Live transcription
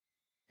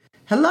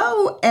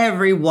Hello,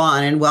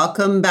 everyone, and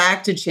welcome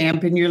back to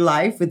Champion Your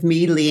Life with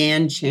me,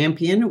 Leanne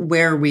Champion,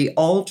 where we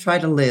all try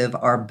to live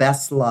our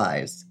best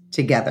lives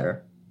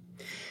together.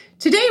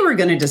 Today, we're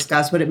going to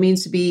discuss what it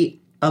means to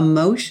be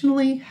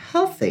emotionally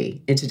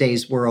healthy in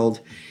today's world.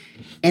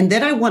 And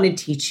then I want to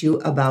teach you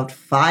about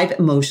 5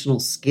 emotional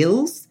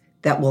skills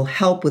that will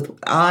help with what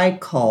I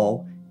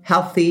call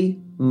healthy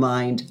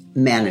mind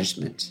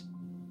management.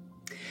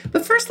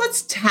 But first,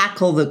 let's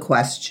tackle the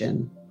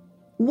question,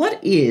 what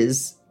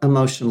is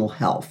emotional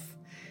health?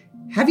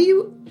 Have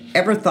you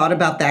ever thought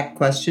about that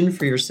question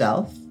for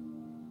yourself?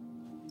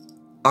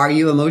 Are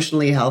you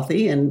emotionally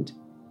healthy, and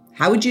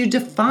how would you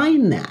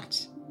define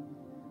that?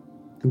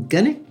 I'm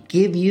going to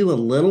give you a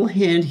little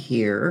hint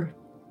here,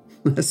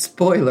 a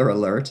spoiler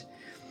alert.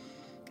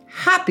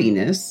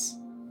 Happiness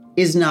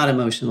is not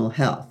emotional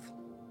health.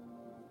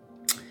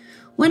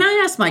 When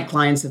I ask my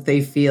clients if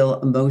they feel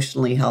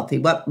emotionally healthy,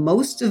 what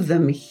most of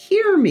them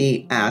hear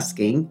me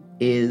asking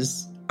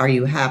is, are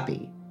you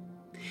happy?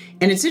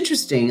 And it's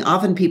interesting,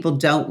 often people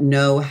don't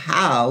know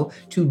how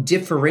to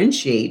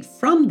differentiate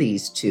from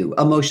these two,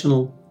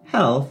 emotional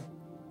health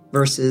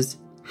versus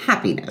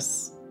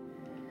happiness.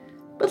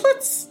 But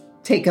let's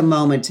take a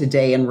moment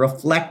today and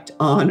reflect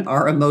on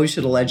our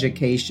emotional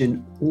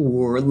education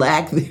or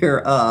lack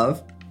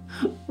thereof.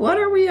 What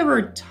are we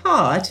ever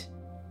taught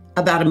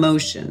about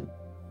emotion?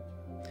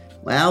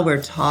 Well,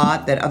 we're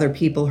taught that other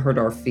people hurt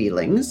our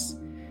feelings.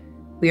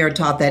 We are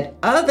taught that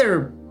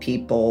other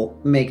people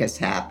make us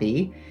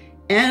happy.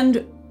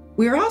 And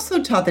we're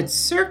also taught that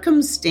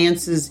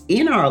circumstances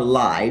in our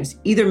lives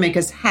either make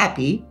us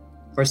happy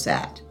or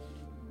sad.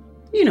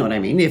 You know what I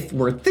mean? If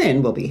we're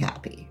thin, we'll be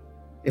happy.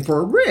 If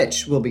we're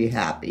rich, we'll be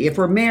happy. If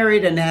we're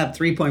married and have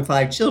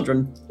 3.5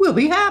 children, we'll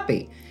be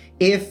happy.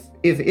 If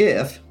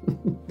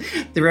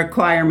the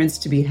requirements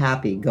to be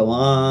happy go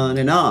on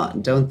and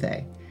on, don't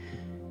they?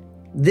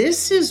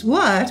 This is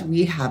what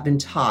we have been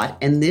taught,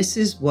 and this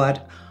is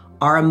what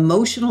our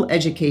emotional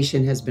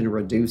education has been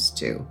reduced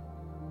to.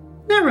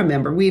 Now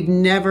remember, we've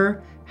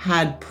never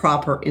had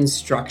proper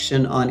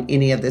instruction on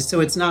any of this,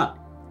 so it's not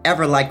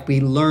ever like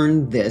we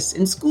learned this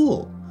in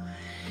school.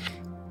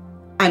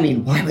 I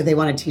mean, why would they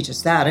want to teach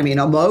us that? I mean,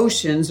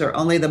 emotions are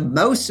only the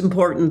most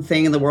important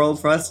thing in the world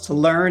for us to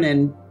learn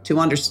and to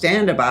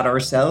understand about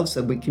ourselves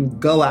so we can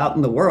go out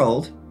in the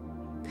world.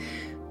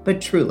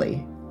 But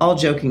truly, all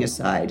joking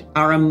aside,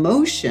 our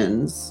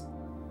emotions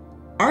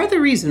are the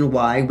reason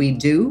why we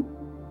do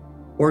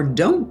or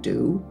don't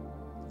do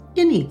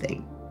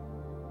anything.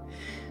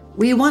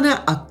 We want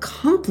to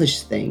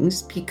accomplish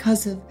things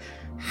because of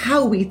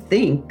how we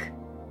think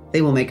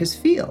they will make us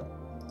feel.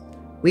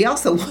 We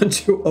also want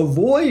to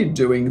avoid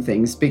doing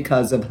things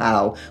because of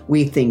how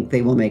we think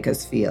they will make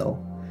us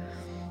feel.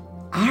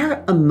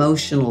 Our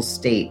emotional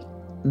state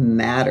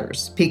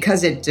matters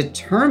because it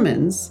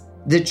determines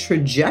the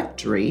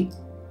trajectory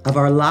of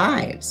our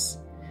lives.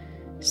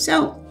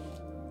 So,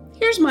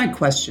 here's my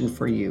question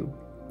for you.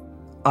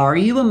 Are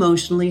you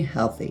emotionally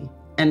healthy,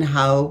 and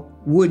how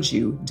would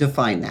you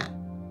define that?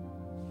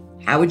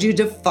 How would you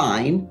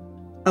define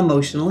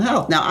emotional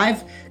health? Now,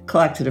 I've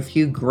collected a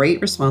few great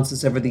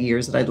responses over the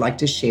years that I'd like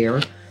to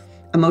share.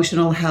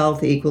 Emotional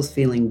health equals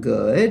feeling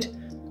good.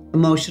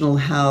 Emotional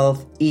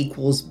health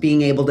equals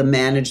being able to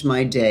manage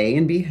my day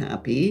and be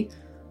happy.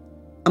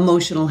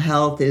 Emotional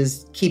health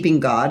is keeping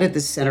God at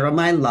the center of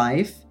my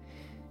life.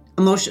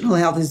 Emotional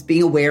health is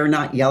being aware,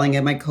 not yelling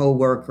at my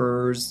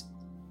coworkers,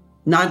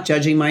 not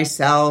judging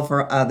myself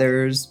or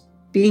others,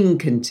 being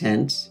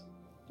content.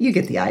 You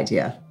get the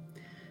idea.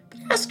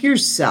 Ask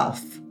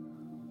yourself,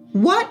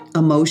 what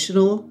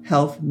emotional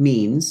health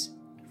means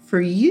for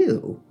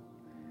you?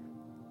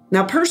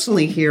 Now,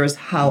 personally, here is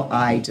how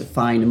I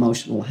define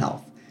emotional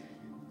health.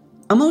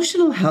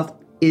 Emotional health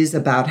is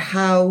about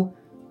how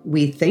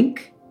we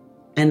think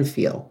and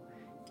feel.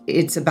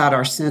 It's about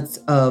our sense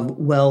of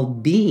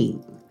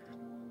well-being,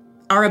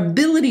 our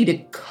ability to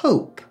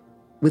cope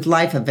with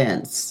life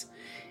events,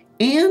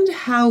 and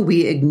how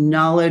we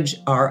acknowledge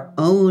our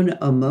own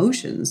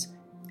emotions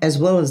as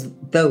well as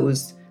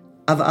those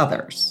of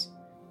others.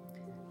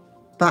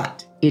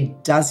 But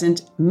it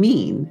doesn't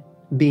mean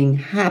being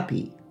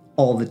happy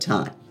all the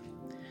time.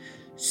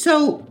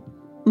 So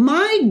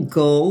my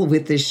goal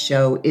with this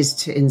show is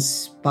to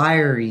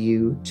inspire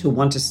you to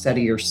want to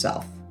study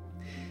yourself.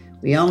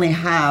 We only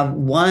have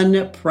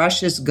one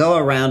precious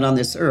go-around on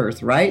this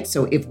earth, right?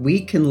 So if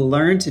we can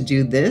learn to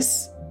do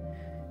this,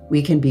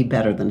 we can be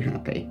better than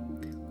happy.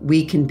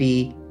 We can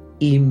be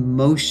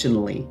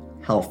emotionally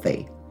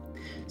healthy.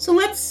 So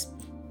let's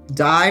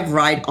dive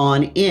right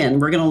on in.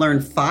 We're going to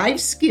learn 5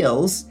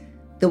 skills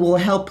that will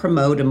help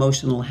promote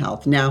emotional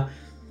health. Now,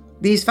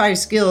 these 5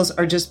 skills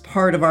are just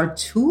part of our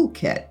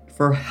toolkit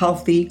for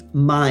healthy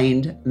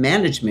mind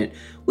management,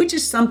 which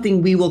is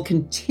something we will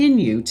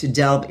continue to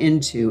delve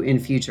into in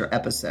future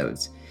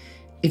episodes.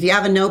 If you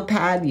have a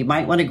notepad, you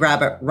might want to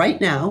grab it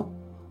right now,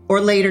 or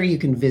later you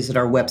can visit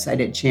our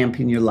website at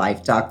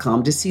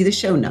championyourlife.com to see the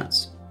show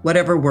notes,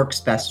 whatever works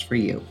best for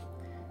you.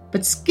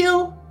 But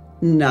skill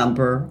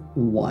number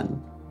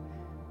 1.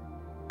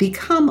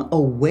 Become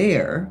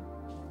aware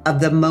of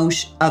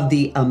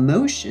the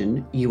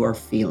emotion you are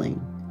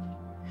feeling.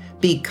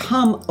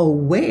 Become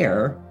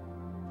aware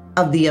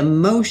of the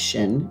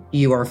emotion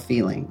you are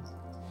feeling.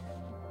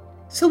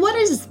 So what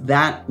does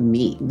that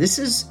mean? This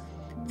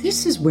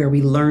is where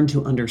we learn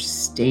to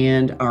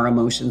understand our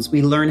emotions.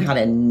 We learn how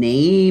to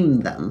name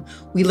them.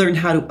 We learn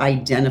how to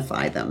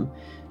identify them.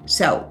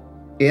 So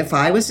if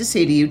I was to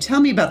say to you,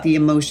 tell me about the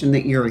emotion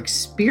that you're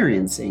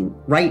experiencing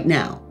right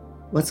now,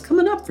 what's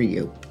coming up for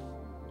you?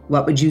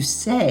 What would you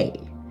say?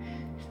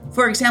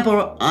 For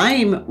example,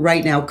 I'm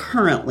right now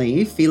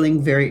currently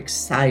feeling very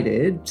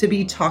excited to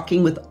be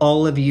talking with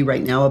all of you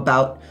right now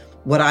about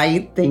what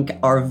I think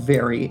are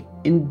very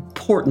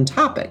important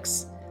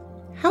topics.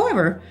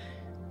 However,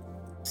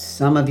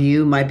 some of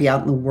you might be out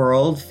in the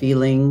world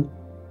feeling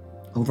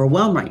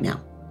overwhelmed right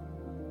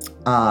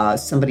now.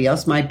 Somebody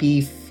else might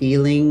be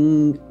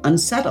feeling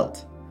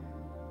unsettled.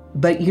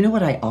 But you know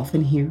what I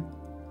often hear?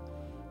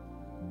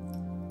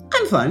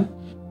 I'm fine.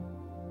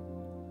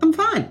 I'm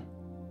fine.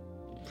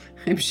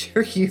 I'm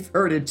sure you've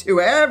heard it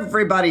too.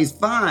 Everybody's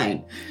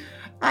fine.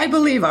 I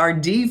believe our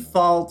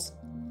default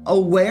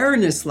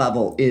awareness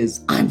level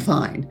is I'm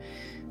fine.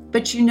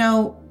 But you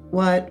know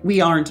what? We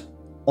aren't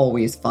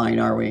always fine,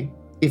 are we?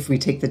 If we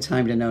take the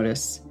time to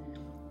notice.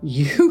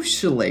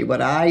 Usually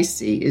what I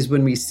see is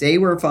when we say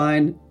we're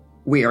fine,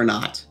 we are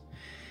not.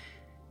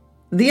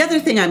 The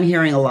other thing I'm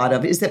hearing a lot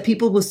of is that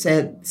people will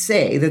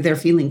say that they're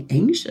feeling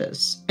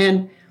anxious.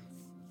 And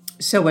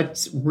so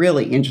what's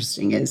really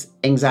interesting is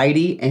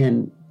anxiety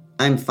and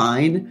I'm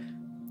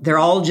fine, they're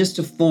all just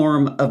a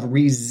form of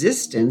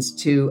resistance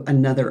to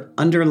another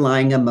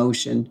underlying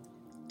emotion,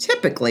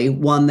 typically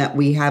one that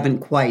we haven't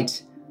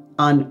quite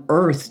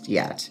unearthed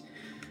yet.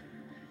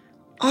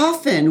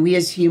 Often we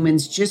as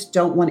humans just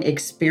don't want to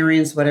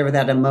experience whatever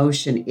that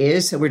emotion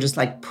is, so we're just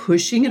like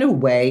pushing it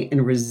away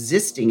and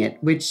resisting it,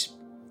 which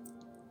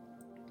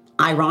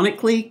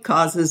ironically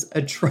causes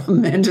a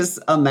tremendous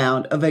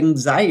amount of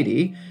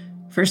anxiety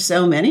for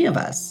so many of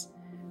us.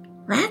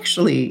 We're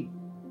actually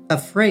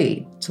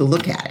afraid to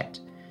look at it.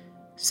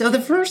 So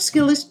the first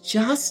skill is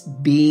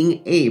just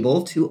being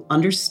able to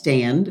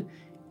understand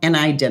and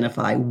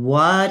identify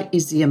what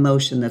is the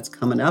emotion that's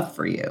coming up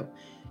for you.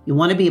 You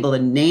want to be able to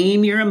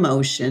name your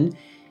emotion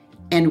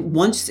and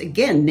once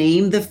again,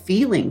 name the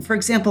feeling. For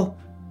example,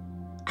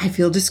 I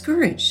feel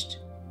discouraged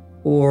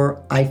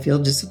or I feel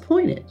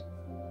disappointed.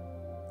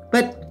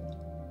 But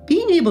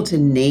being able to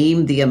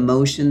name the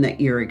emotion that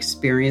you're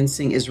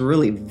experiencing is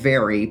really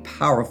very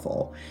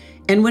powerful.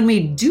 And when we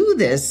do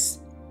this,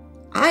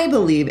 I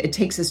believe it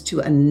takes us to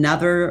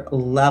another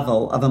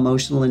level of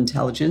emotional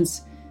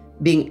intelligence,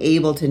 being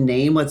able to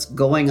name what's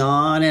going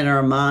on in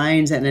our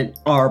minds and in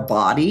our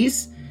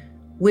bodies,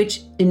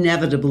 which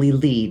inevitably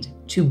lead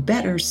to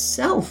better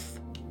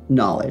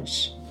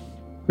self-knowledge.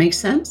 Make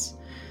sense?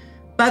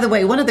 By the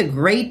way, one of the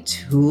great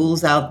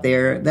tools out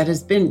there that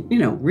has been,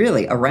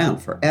 really around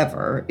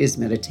forever is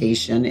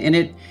meditation.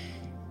 And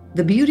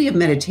the beauty of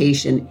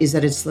meditation is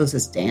that it slows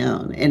us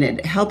down and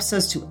it helps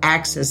us to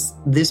access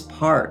this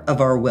part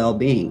of our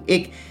well-being.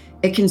 It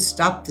can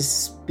stop the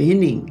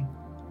spinning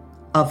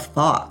of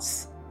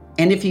thoughts.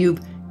 And if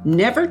you've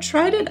never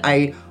tried it,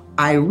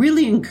 I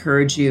really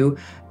encourage you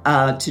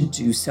to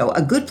do so.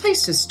 A good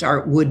place to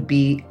start would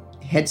be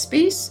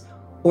Headspace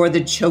or the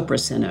Chopra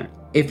Center,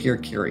 if you're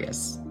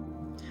curious.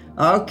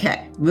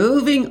 Okay,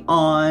 moving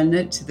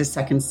on to the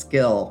second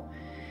skill.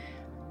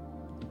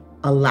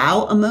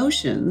 Allow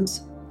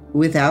emotions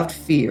without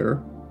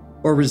fear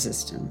or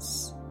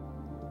resistance.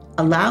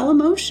 Allow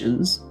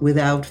emotions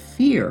without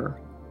fear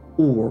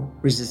or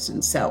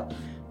resistance. So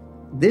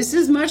this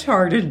is much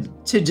harder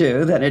to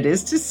do than it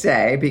is to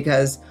say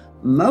because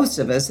most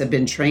of us have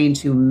been trained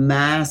to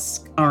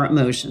mask our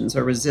emotions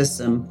or resist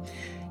them.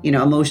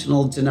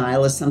 Emotional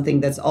denial is something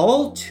that's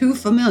all too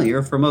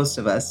familiar for most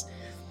of us.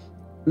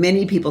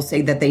 Many people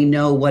say that they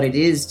know what it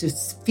is to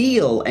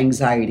feel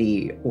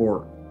anxiety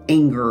or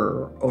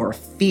anger or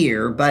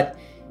fear, but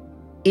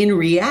in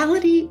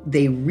reality,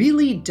 they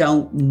really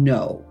don't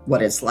know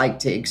what it's like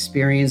to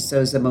experience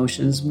those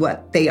emotions.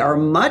 What they are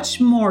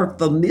much more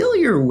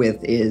familiar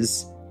with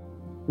is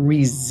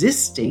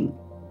resisting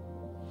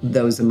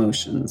those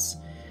emotions.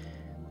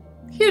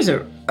 Here's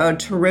a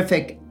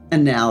terrific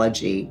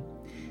analogy.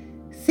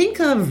 Think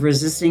of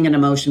resisting an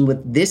emotion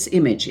with this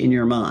image in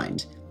your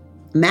mind.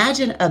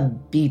 Imagine a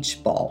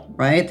beach ball,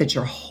 right, that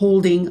you're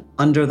holding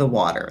under the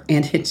water,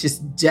 and it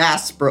just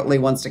desperately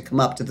wants to come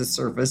up to the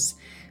surface,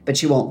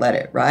 but you won't let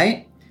it,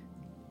 right?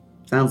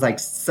 Sounds like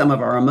some of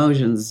our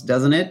emotions,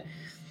 doesn't it?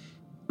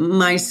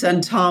 My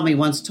son Tommy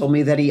once told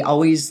me that he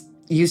always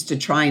used to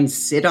try and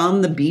sit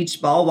on the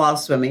beach ball while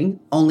swimming,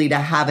 only to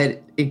have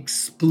it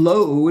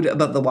explode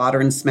above the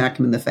water and smack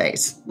him in the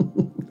face.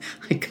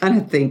 I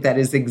kind of think that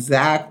is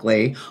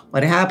exactly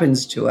what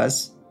happens to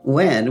us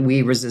when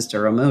we resist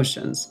our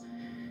emotions.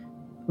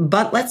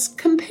 But let's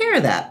compare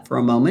that for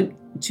a moment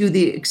to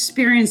the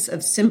experience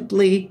of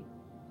simply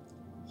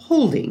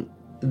holding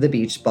the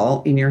beach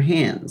ball in your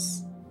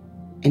hands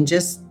and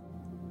just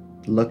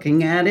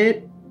looking at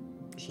it,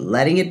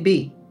 letting it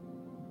be.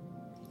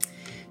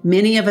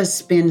 Many of us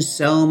spend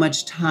so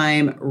much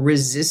time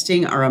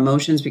resisting our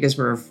emotions because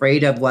we're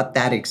afraid of what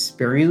that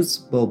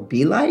experience will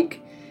be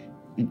like.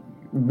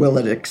 Will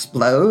it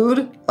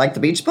explode like the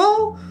beach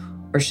ball?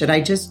 Or should I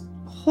just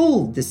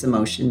hold this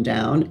emotion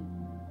down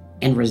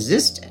and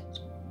resist it?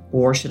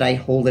 Or should I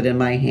hold it in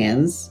my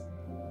hands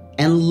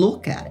and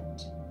look at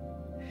it?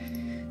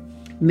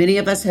 Many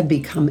of us have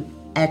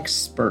become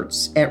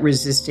experts at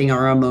resisting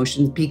our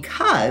emotions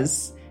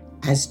because,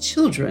 as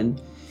children,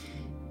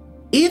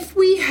 if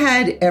we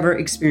had ever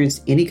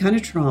experienced any kind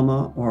of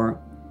trauma or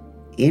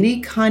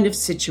any kind of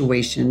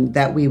situation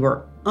that we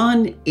were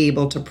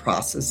unable to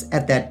process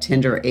at that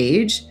tender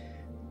age,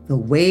 the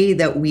way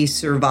that we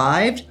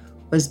survived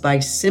was by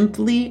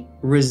simply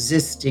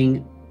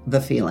resisting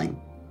the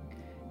feeling,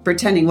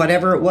 pretending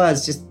whatever it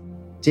was just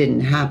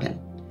didn't happen.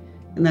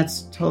 And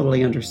that's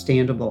totally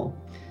understandable.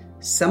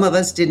 Some of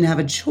us didn't have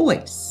a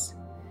choice.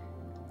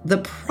 The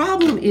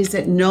problem is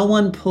that no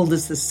one pulled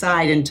us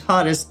aside and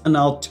taught us an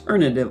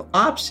alternative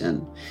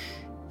option.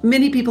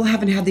 Many people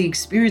haven't had the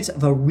experience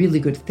of a really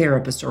good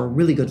therapist or a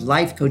really good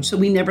life coach, so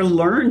we never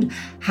learned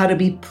how to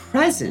be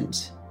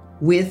present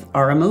with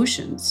our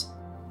emotions.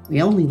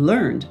 We only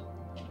learned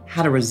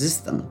how to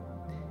resist them.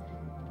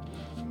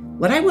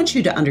 What I want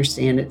you to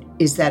understand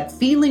is that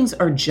feelings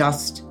are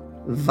just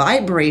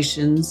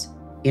vibrations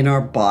in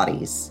our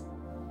bodies.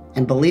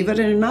 And believe it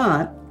or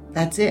not,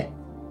 that's it.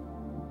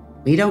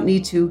 We don't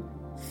need to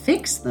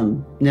fix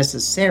them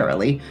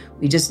necessarily.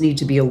 We just need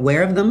to be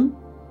aware of them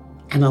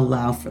and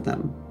allow for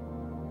them.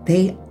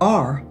 They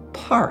are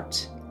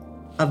part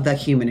of the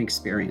human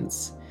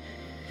experience.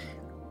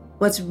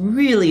 What's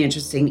really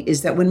interesting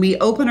is that when we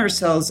open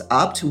ourselves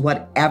up to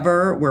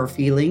whatever we're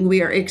feeling,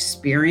 we are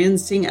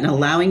experiencing and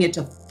allowing it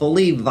to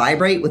fully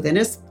vibrate within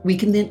us, we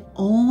can then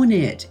own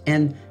it.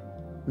 And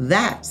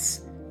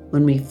that's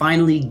when we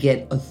finally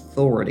get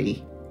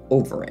authority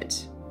over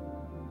it.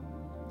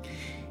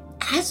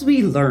 As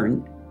we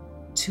learn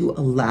to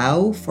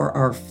allow for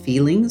our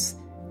feelings,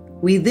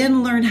 we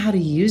then learn how to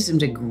use them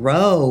to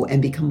grow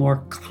and become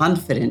more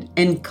confident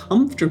and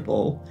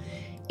comfortable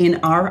in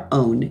our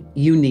own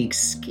unique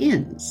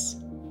skins.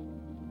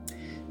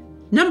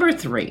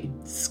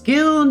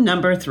 Skill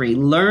number three,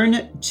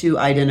 learn to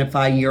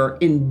identify your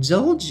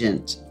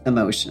indulgent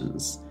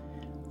emotions.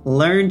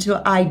 Learn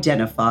to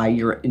identify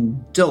your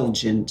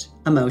indulgent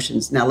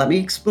emotions. Now, let me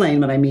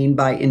explain what I mean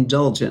by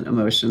indulgent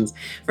emotions.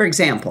 For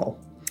example,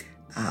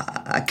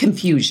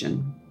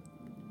 confusion,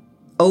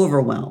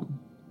 overwhelm,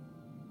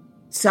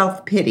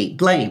 self-pity,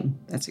 blame,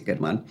 that's a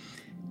good one,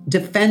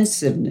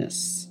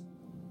 defensiveness,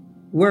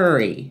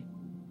 worry,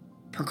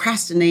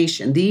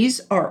 procrastination.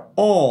 These are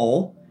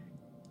all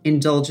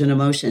indulgent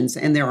emotions,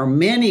 and there are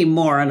many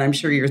more, and I'm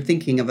sure you're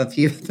thinking of a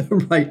few of them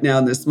right now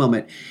in this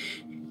moment.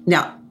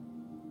 Now,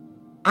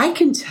 I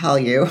can tell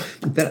you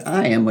that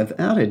I am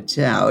without a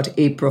doubt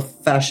a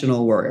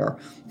professional worrier.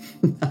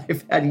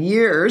 I've had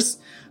years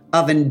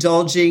of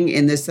indulging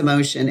in this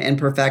emotion and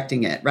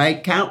perfecting it,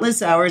 right?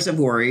 Countless hours of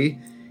worry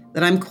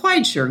that I'm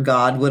quite sure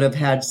God would have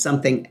had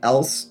something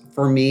else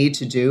for me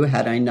to do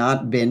had I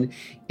not been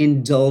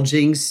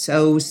indulging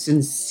so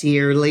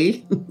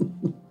sincerely.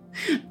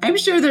 I'm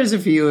sure there's a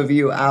few of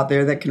you out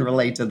there that can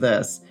relate to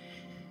this.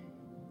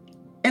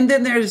 And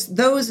then there's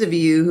those of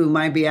you who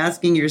might be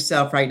asking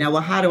yourself right now,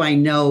 well, how do I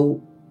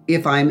know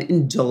if I'm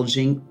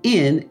indulging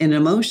in an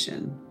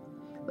emotion?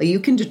 Well,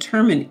 you can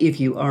determine if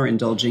you are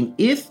indulging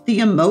if the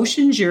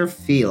emotions you're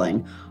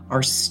feeling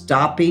are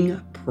stopping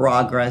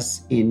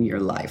progress in your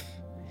life.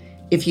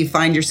 If you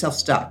find yourself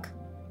stuck,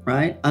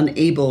 right?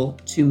 Unable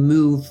to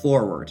move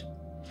forward.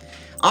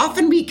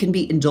 Often we can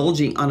be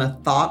indulging on a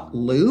thought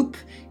loop,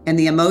 and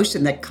the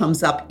emotion that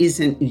comes up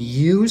isn't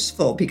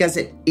useful because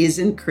it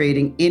isn't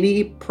creating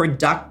any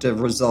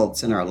productive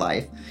results in our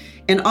life.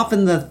 And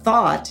often the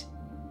thought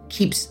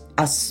keeps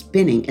us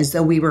spinning as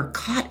though we were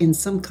caught in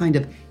some kind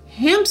of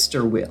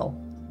hamster wheel,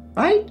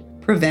 right?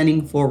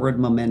 Preventing forward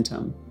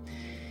momentum.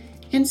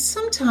 And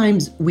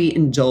sometimes we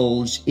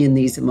indulge in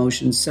these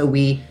emotions so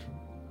we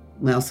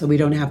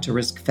don't have to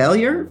risk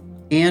failure,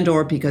 and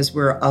or because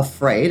we're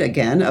afraid,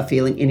 again, of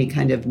feeling any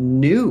kind of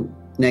new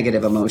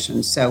negative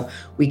emotions. So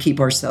we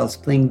keep ourselves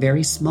playing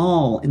very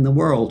small in the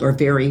world or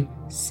very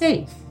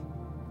safe.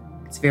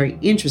 It's very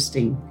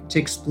interesting to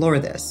explore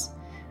this.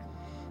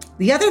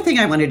 The other thing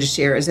I wanted to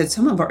share is that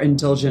some of our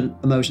indulgent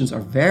emotions are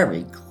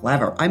very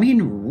clever. I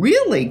mean,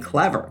 really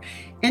clever.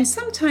 And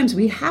sometimes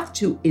we have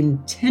to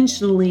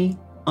intentionally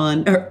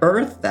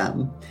unearth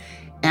them.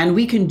 And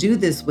we can do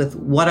this with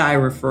what I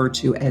refer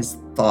to as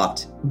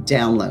thought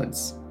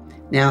downloads.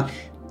 Now,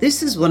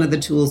 this is one of the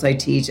tools I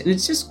teach, and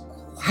it's just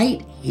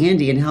quite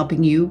handy in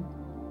helping you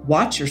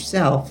watch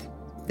yourself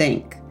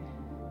think.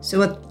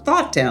 So a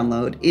thought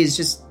download is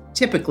just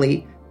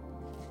typically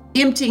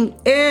emptying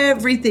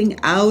everything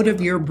out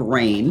of your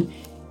brain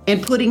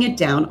and putting it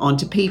down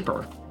onto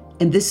paper.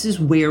 And this is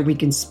where we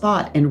can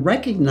spot and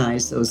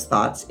recognize those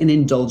thoughts and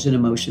indulgent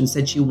emotions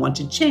that you want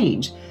to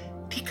change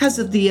because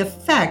of the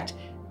effect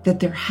that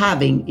they're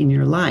having in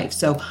your life.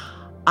 So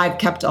I've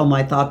kept all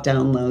my thought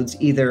downloads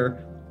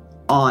either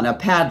on a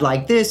pad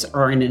like this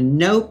or in a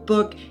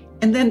notebook.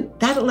 And then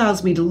that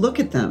allows me to look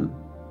at them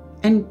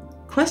and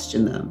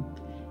question them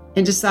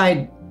and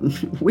decide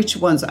which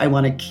ones I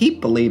want to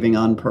keep believing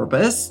on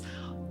purpose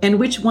and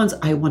which ones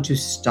I want to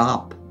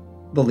stop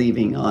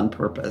believing on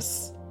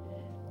purpose.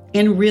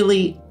 And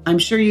really, I'm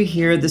sure you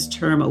hear this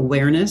term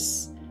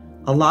awareness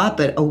a lot,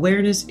 but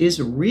awareness is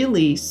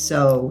really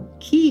so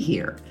key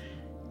here.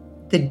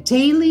 The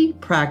daily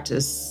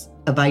practice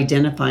of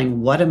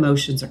identifying what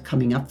emotions are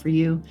coming up for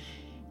you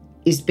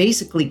is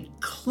basically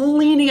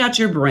cleaning out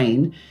your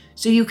brain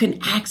so you can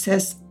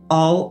access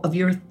all of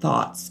your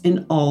thoughts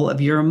and all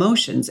of your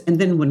emotions. And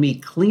then when we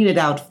clean it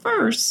out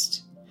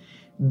first,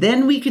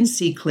 then we can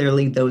see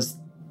clearly those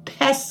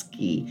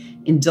pesky,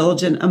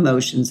 indulgent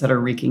emotions that are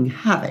wreaking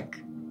havoc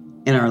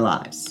in our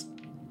lives.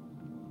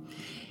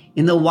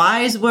 In the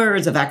wise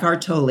words of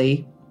Eckhart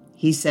Tolle,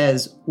 he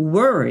says,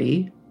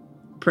 worry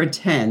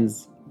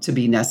pretends to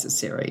be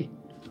necessary.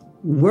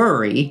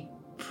 Worry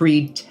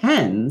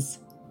pretends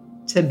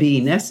to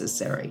be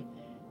necessary.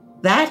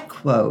 That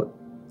quote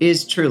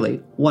is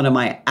truly one of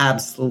my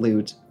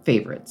absolute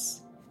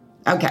favorites.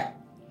 Okay,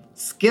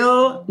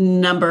 skill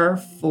number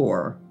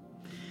 4.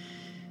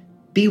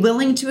 Be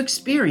willing to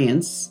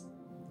experience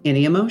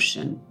any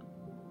emotion.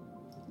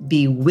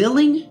 Be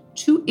willing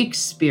to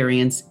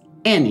experience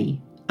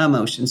any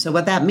emotion. So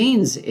what that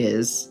means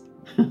is,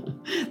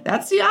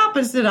 that's the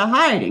opposite of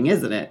hiding,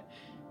 isn't it?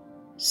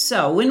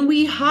 So when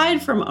we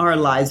hide from our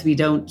lives, we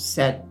don't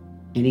set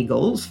any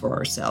goals for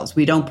ourselves.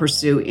 We don't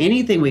pursue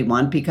anything we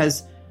want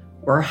because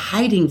we're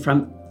hiding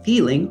from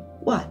feeling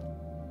what?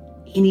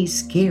 Any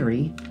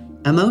scary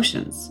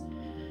emotions.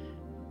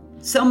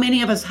 So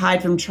many of us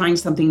hide from trying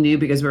something new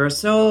because we're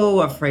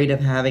so afraid of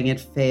having it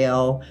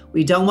fail.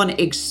 We don't want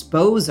to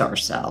expose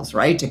ourselves,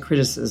 right, to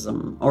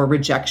criticism or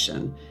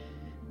rejection.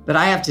 But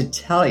I have to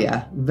tell you,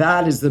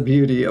 that is the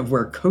beauty of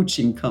where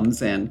coaching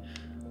comes in.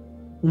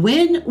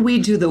 When we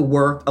do the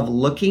work of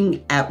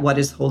looking at what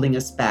is holding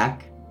us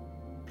back,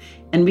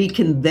 and we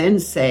can then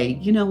say,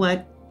 you know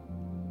what?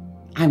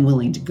 I'm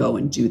willing to go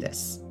and do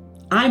this.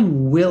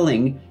 I'm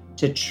willing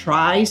to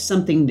try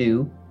something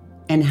new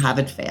and have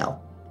it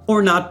fail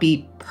or not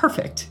be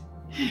perfect.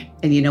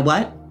 And you know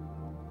what?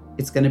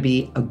 It's going to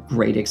be a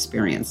great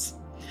experience.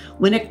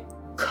 When a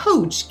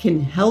coach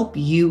can help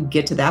you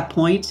get to that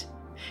point,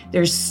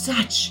 there's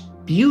such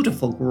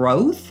beautiful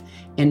growth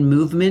and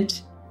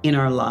movement in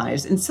our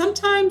lives. And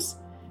sometimes,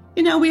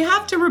 we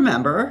have to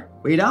remember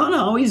we don't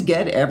always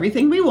get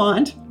everything we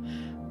want,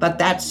 but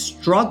that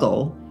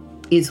struggle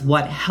is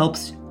what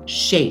helps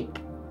shape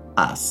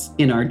us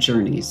in our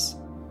journeys.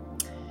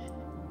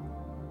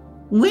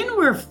 When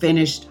we're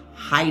finished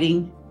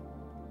hiding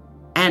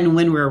and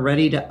when we're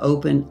ready to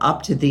open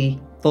up to the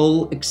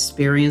full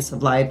experience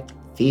of life,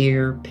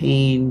 fear,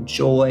 pain,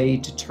 joy,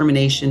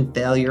 determination,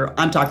 failure,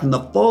 I'm talking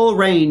the full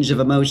range of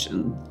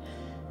emotion,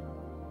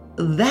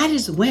 that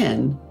is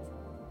when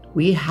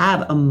we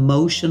have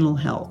emotional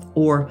health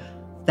or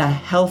the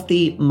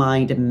healthy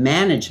mind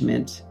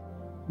management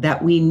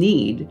that we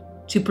need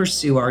to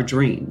pursue our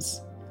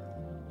dreams.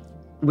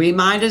 We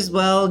might as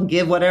well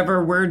give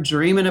whatever we're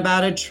dreaming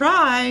about a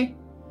try.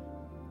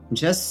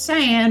 Just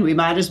saying, we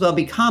might as well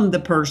become the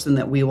person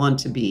that we want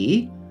to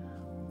be,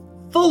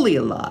 fully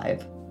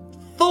alive,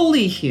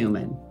 fully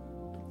human,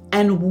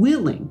 and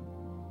willing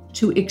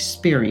to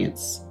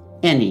experience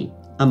any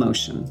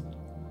emotion.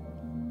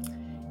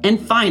 And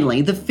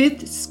finally, the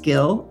 5th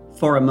skill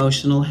for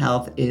emotional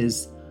health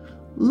is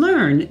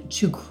learn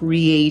to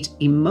create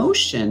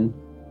emotion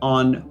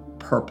on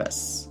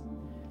purpose.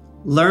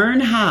 Learn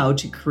how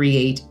to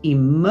create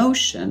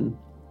emotion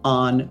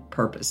on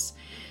purpose.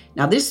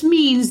 Now, this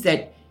means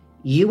that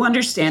you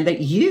understand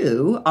that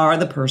you are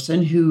the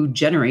person who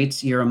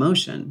generates your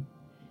emotion.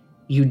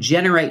 You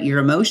generate your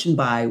emotion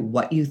by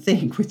what you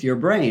think with your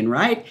brain,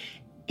 right?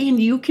 And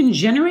you can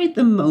generate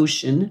the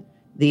emotion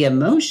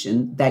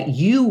that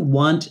you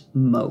want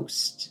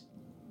most.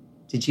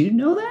 Did you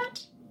know that?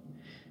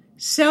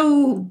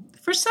 So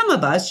for some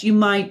of us, you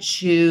might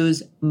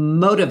choose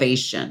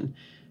motivation.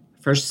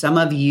 For some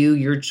of you,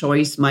 your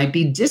choice might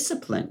be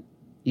discipline.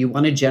 You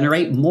want to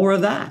generate more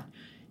of that.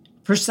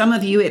 For some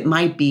of you, it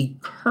might be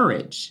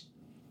courage.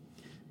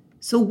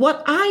 So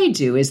what I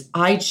do is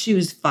I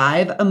choose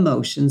 5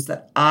 emotions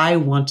that I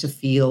want to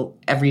feel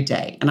every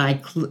day. And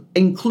I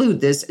include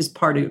this as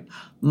part of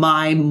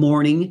my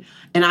morning,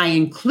 and I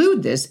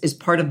include this as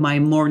part of my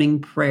morning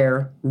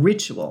prayer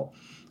ritual.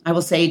 I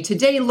will say,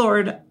 today,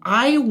 Lord,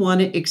 I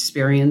want to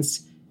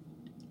experience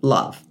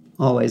love.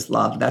 Always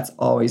love. That's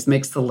always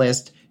makes the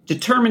list.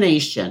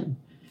 Determination,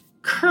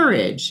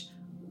 courage,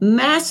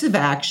 massive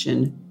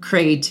action,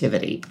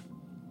 creativity.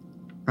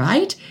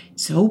 Right?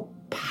 So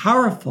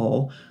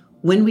powerful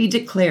when we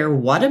declare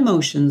what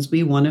emotions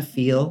we want to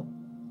feel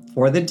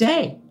for the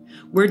day.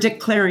 We're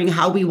declaring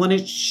how we want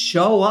to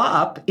show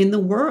up in the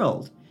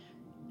world.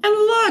 And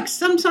look,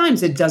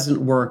 sometimes it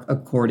doesn't work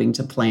according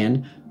to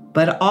plan,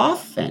 but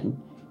often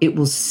it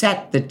will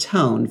set the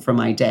tone for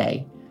my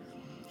day.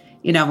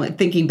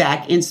 Thinking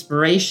back,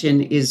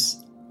 inspiration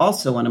is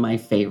also one of my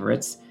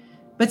favorites.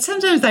 But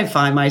sometimes I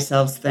find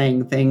myself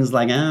saying things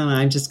like,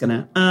 I just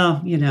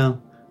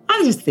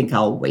think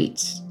I'll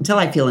wait until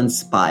I feel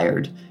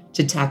inspired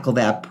to tackle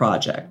that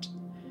project.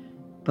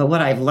 But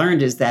what I've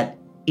learned is that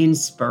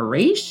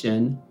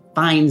inspiration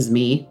finds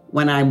me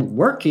when I'm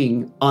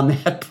working on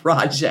that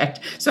project.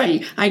 So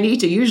I need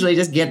to usually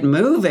just get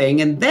moving,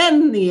 and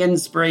then the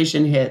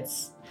inspiration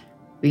hits.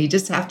 You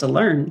just have to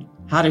learn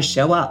how to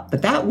show up.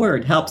 But that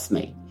word helps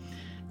me.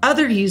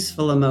 Other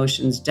useful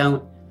emotions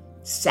don't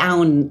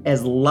sound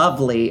as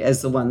lovely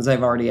as the ones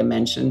I've already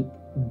mentioned,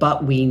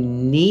 but we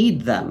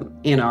need them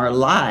in our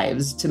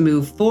lives to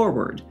move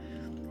forward.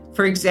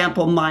 For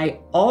example, my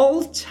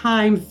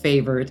all-time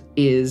favorite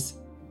is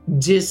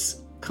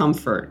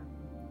discomfort.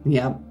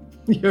 Yeah,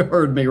 you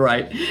heard me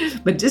right.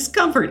 But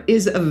discomfort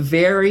is a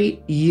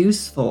very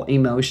useful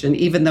emotion,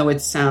 even though it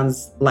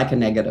sounds like a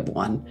negative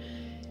one.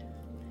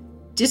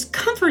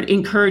 Discomfort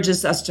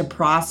encourages us to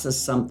process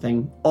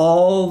something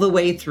all the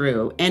way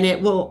through, and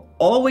it will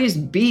always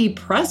be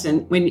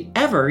present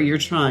whenever you're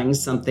trying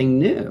something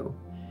new.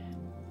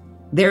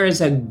 There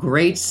is a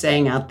great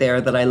saying out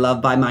there that I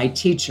love by my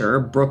teacher,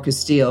 Brooke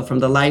Castillo from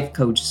the Life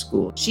Coach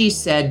School. She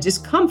said,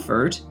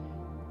 discomfort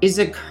is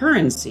a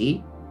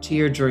currency to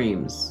your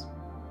dreams.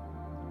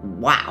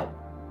 Wow.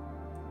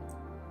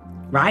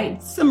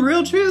 Right? Some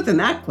real truth in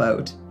that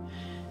quote.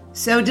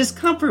 So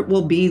discomfort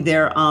will be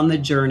there on the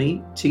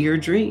journey to your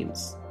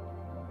dreams.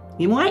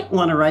 You might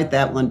want to write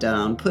that one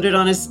down, put it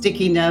on a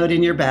sticky note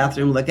in your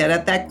bathroom, look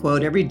at that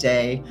quote every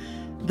day.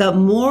 The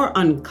more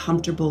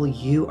uncomfortable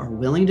you are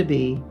willing to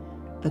be,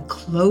 the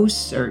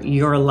closer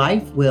your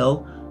life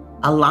will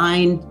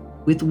align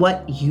with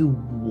what you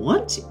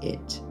want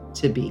it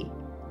to be.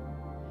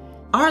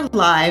 Our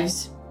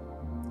lives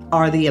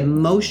are the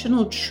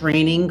emotional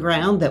training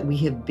ground that we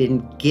have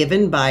been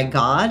given by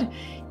God.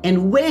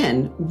 And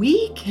when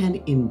we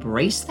can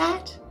embrace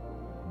that,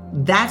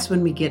 that's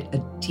when we get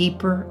a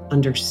deeper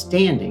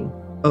understanding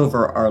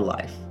over our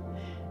life.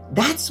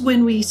 That's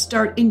when we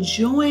start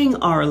enjoying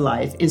our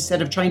life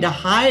instead of trying to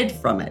hide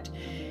from it.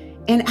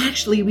 And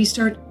actually, we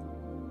start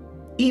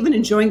even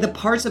enjoying the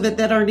parts of it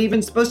that aren't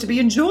even supposed to be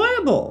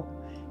enjoyable.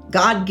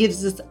 God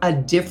gives us a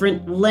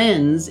different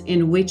lens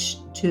in which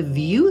to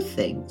view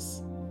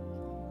things.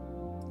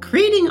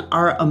 Creating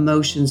our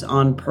emotions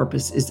on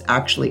purpose is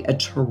actually a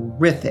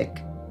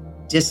terrific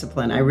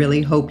discipline. I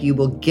really hope you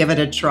will give it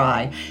a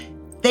try.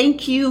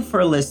 Thank you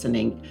for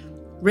listening.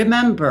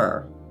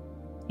 Remember,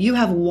 you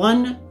have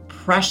one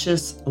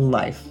precious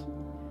life.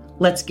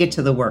 Let's get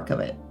to the work of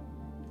it.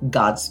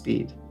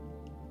 Godspeed.